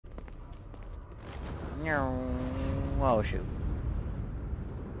Oh shoot.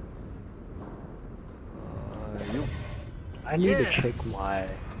 You. I need to check my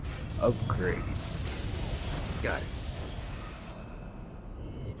upgrades. Got it.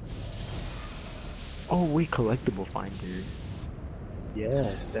 Oh, wait, collectible finder.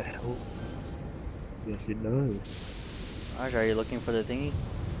 Yes, that helps. Yes, it does. Raj, are you looking for the thingy?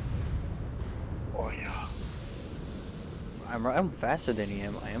 Oh yeah. I'm faster than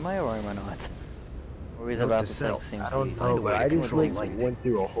you. Am I or am I not? Or is it Note about to the self. same I don't Find a know, way but to I just control like light. went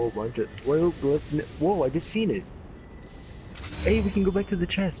through a whole bunch of. Whoa! I just seen it. Hey, we can go back to the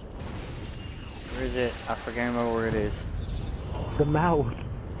chest. Where is it? I forget remember where it is. The mouth.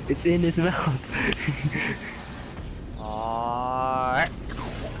 It's in his mouth. Alright.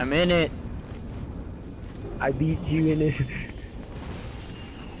 I'm in it. I beat you in it.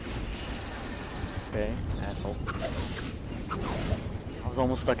 Okay, asshole. I was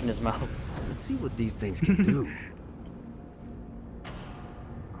almost stuck in his mouth. Let's see what these things can do.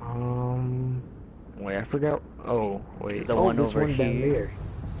 Wait, I forgot. Oh, wait. The oh, one this over one down here. there.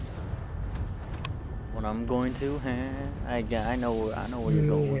 When I'm going to, I know where you're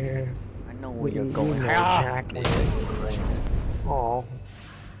going. Yeah. I know where you're You going. know Ah! exactly. Oh.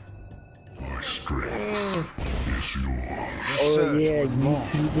 My strength is yours. Oh yeah,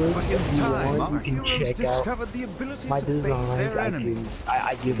 YouTubers, But if in you time, want, our you can heroes check out discovered the ability my to bait designs. their enemies.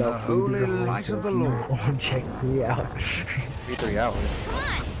 I give in out the free holy designs, light so of if the you Lord. want, check me out. 3 hours.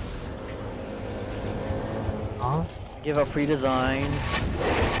 Huh? Give a free design.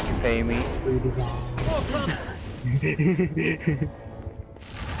 You pay me. Free design.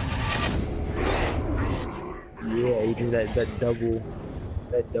 Yeah, you do that double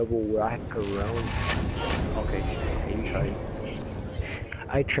rack around. Okay, you tried.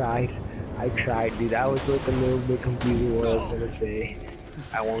 I tried, dude. I was like a little bit confused with what I was gonna say.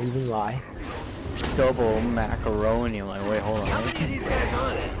 I won't even lie. Double macaroni. I'm like, wait, hold on. How many of these guys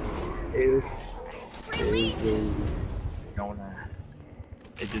on it? It was really, don't ask.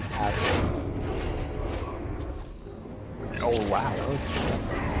 It just happened. Oh wow, that was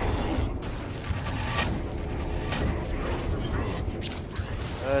awesome.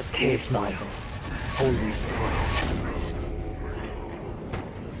 Taste my holy.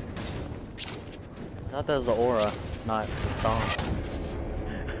 Not that was the aura, not the song.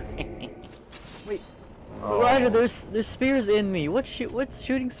 Wait, Roger, there's spears in me. What's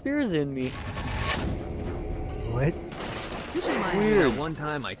shooting spears in me? What? This reminds me of one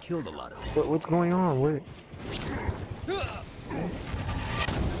time I killed a lot of them. What's going on? What?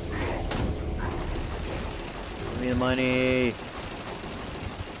 Give me the money.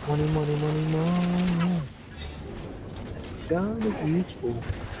 Money. Gun is useful.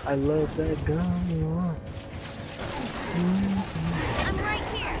 I love that gun. I'm right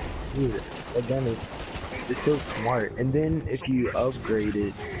here. Dude, that gun is so smart. And then if you upgrade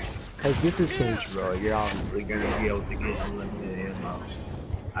it, cause this is Saints Row, you're obviously gonna be able to get unlimited ammo.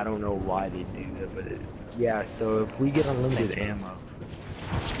 I don't know why they do that, but yeah. So if we get unlimited ammo,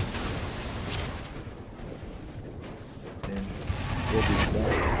 then we'll be set.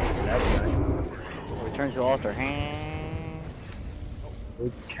 That's right. Return to altar.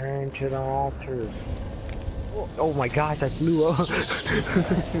 Return to the altar. Oh my gosh, I flew up.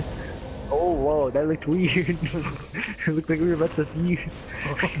 Oh whoa, that looked weird. It looked like we were about to fuse.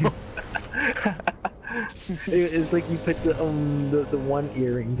 It's like you put the one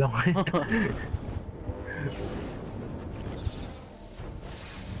earrings on.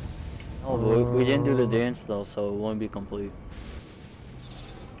 Oh, but we didn't do the dance though, so it won't be complete.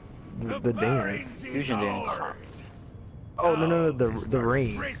 The dance. Fusion dance. Oh no, the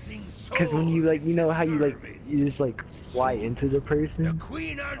ring. Because when you like, you know how you just like fly into the person. Oh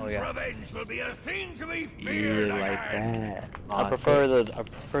yeah. Revenge will be a thing to be Yeah, like that. I prefer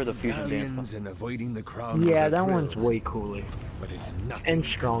the fusion dance. and avoiding the crown. Yeah, was a that thrill, one's way cooler. but it's nothing And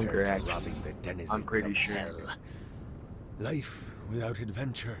stronger, compared to actually. robbing the denizens I'm pretty of sure. hell. Life without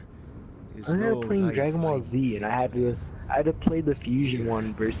adventure is I remember no playing life Dragon Ball I'm Z, and I fit to live. had to play the fusion Here,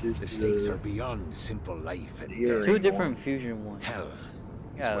 one versus The stakes are the. beyond simple life and the death. earring Two one. different fusion ones. Hell is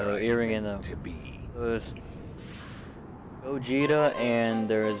Yeah, where the I'm earring and meant the. to be. There's Gogeta and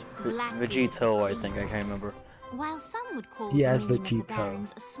there's Blackbeard Vegito, was I think. I pleased. can't remember. While some would call Yes, dominion of the Vegito.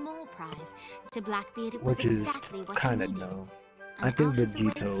 barons a small prize, to Blackbeard it was Which is exactly what kind he of needed. dumb. An I think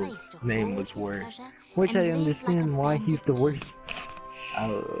out-of-the-way place Vegito's to name hoard was his worse. treasure Which and I live like a understand why he's bandit the king. worst.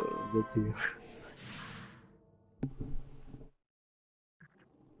 The two.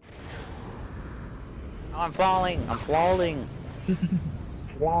 I'm falling. I'm falling.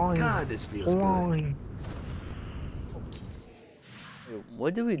 Flying. God, this feels good. Flying.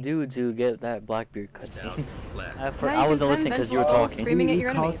 What do we do to get that Blackbeard Down, cutscene? blast. I wasn't listening because you were talking. Screaming at It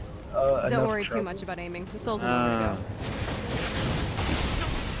your enemies. costs, Don't enough worry too trouble. much about aiming. The souls will know where to go.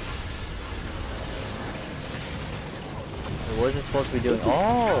 What is it supposed to be doing?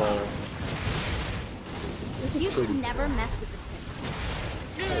 Oh! You should never mess with the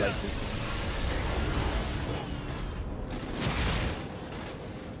Sims. I like it.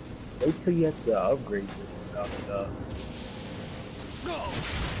 Wait till you have to upgrade this stuff, though.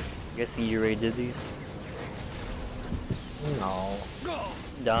 Guessing you already did these? No.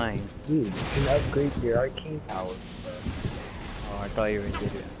 Dying. Dude, you can upgrade your arcane power stuff. Oh, I thought you already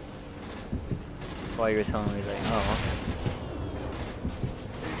did it. While you were telling me, like, oh.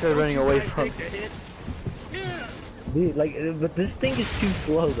 You're running away from. Dude, like, but this thing is too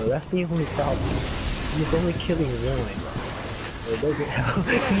slow, though. That's the only problem. It's only killing one. It doesn't help.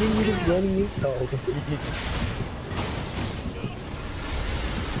 You're just running into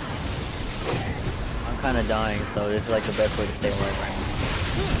I'm kind of dying, so this is like the best way to stay alive right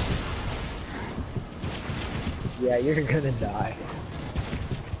Yeah, you're gonna die.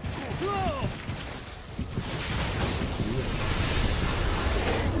 now.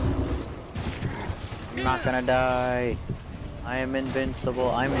 I'm not gonna die. I am invincible.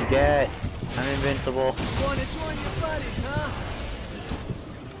 I'm Get. I'm invincible. Wanna join your buddies, huh?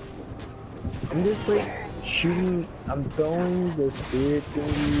 I'm just like shooting. I'm throwing the spirit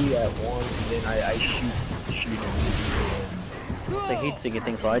thingy at one, and then I shoot him. It's a heat seeking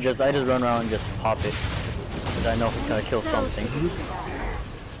thing, so I just run around and just pop it. Because I know it's gonna kill something.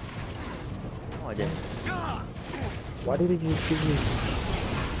 Oh, I didn't. Why did it just give me some?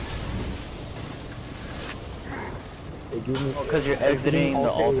 They give me. Oh, because you're exiting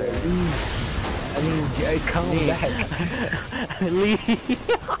the altar. I mean, come back. Leave.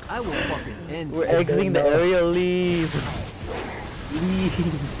 I will fucking end. We're exiting the area. Leave.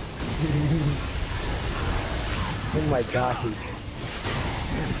 Leave. Oh my god. I'm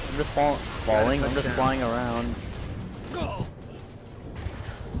just falling. I'm just flying around.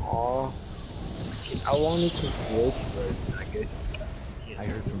 Aw. I wanted to switch, but I guess. I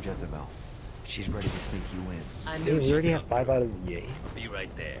heard from Jezebel. She's ready to sneak you in. I Hey, knew we she'd already come. have 5 out of the 8. Be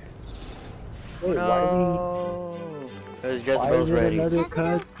right there. Wait, No. Because why Jezebel's is it ready. another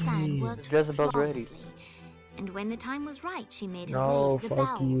Jezebel's plan cutscene? worked Jezebel's ready. flawlessly, and when the time was right, she made her No, way to the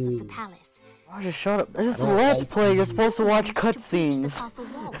fuck bowels of you. the palace. Oh, just shut up. This is don't Let's like Play. You're supposed to watch Managed to breach the cutscenes. castle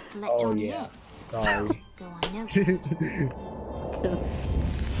walls to let Oh Johnny yeah. in. Sorry. Go unnoticed.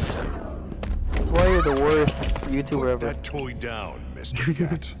 That's why you're the worst YouTuber Put ever. that toy down, Mr.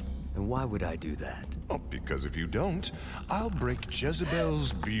 Cat. And why would I do that? Oh, because if you don't, I'll break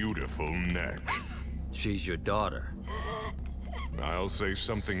Jezebel's beautiful neck. She's your daughter. I'll say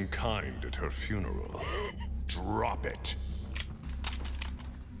something kind at her funeral. Drop it.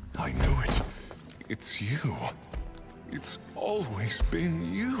 I knew it. It's you. It's always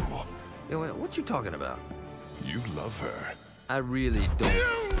been you. Hey, wait, what you talking about? You love her. I really don't. You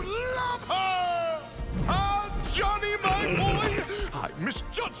love her! Ah, Johnny, my boy! I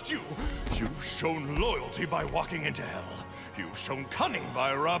misjudged you. You've shown loyalty by walking into hell. You've shown cunning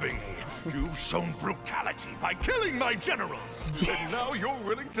by robbing me. You've shown brutality by killing my generals. And now you're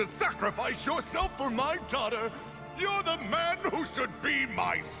willing to sacrifice yourself for my daughter. You're the man who should be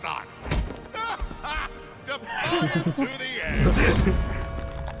my son. Defiant to the end.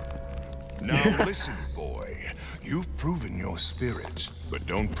 Now listen, boy. You've proven your spirit, but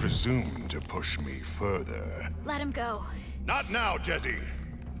don't presume to push me further. Let him go. Not now, Jesse.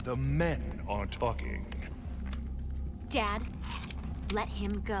 The men are talking. Dad, let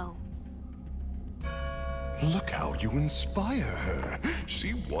him go. Look how you inspire her.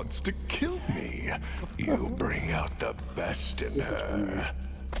 She wants to kill me. You bring out the best in her.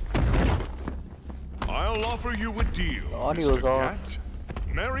 I'll offer you a deal, audio's Mr. off. Cat.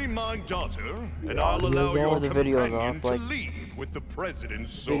 Marry my daughter, and The I'll audio's allow off. your The video's companion off, to like- leave with the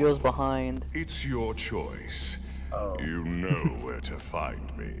president's soul. Videos behind. It's your choice. Oh. You know where to find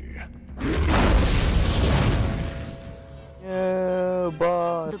me. Yeah,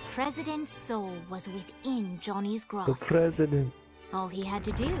 boss. The president's soul was within Johnny's The grasp. president. All he had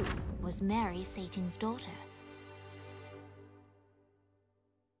to do was marry Satan's daughter.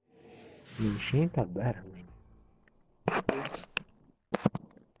 She ain't that bad, I mean.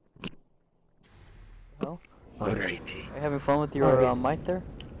 Well, Alrighty. are you having fun with your Okay. mic there?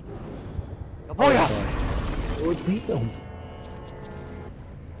 Oh, Oh, yeah. sorry. Oh, please don't.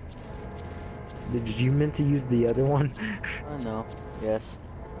 Did you meant to use the other one? I know. Yes.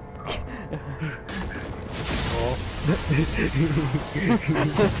 Oh.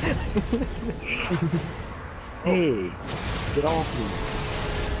 Hey, get off me.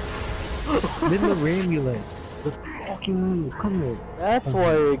 Then the ambulance. The fucking ambulance, come here. That's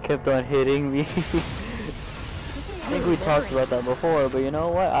why it kept on hitting me. I think we talked about that before, but you know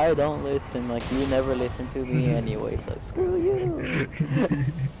what? I don't listen. Like, you never listen to me anyway, so screw you.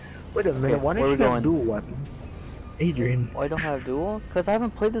 Wait a minute, Okay, why where don't we you have going? dual weapons? Adrian. Why don't I have dual? Because I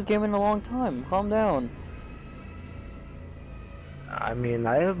haven't played this game in a long time. Calm down. I mean,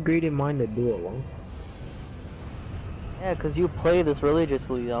 I upgraded mine to dual. Yeah, because you play this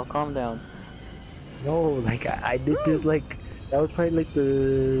religiously. I'll calm down. No, like, I did this, like, that was probably like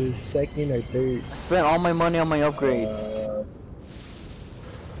the second or third. I spent all my money on my upgrades.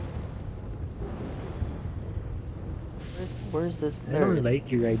 Where's this? I There it don't is.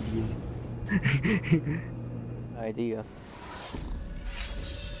 like your idea. Idea.